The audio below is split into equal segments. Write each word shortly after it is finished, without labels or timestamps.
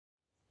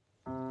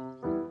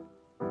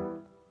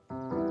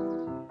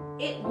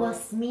it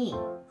was me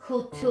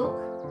who took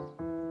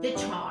the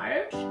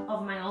charge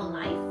of my own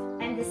life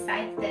and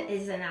decided that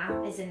is enough.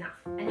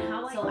 And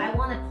so I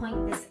want to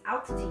point this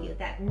out to you,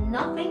 that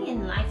nothing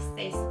in life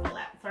stays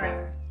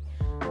forever.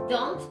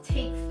 Don't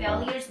take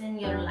failures in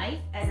your life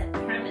as a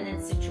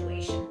permanent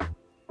situation.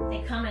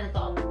 They come and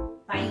go,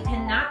 but you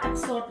cannot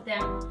absorb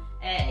them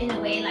in a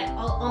way like,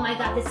 oh my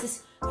God, this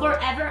is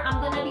forever,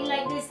 I'm gonna be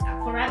like this,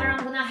 forever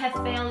I'm gonna have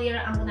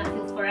failure, I'm gonna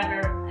feel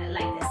forever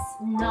like this.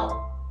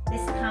 No,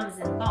 this comes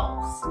and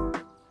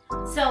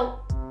goes. So,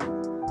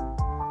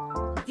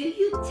 do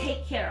you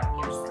take care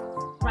of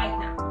yourself right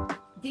now?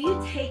 Do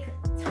you take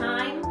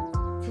time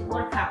to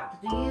work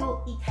out? Do you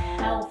eat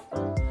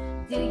healthy?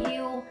 Do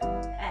you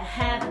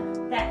have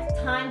that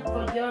time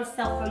for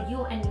yourself, for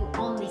you and you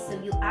only, so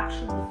you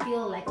actually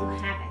feel like you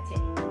have it?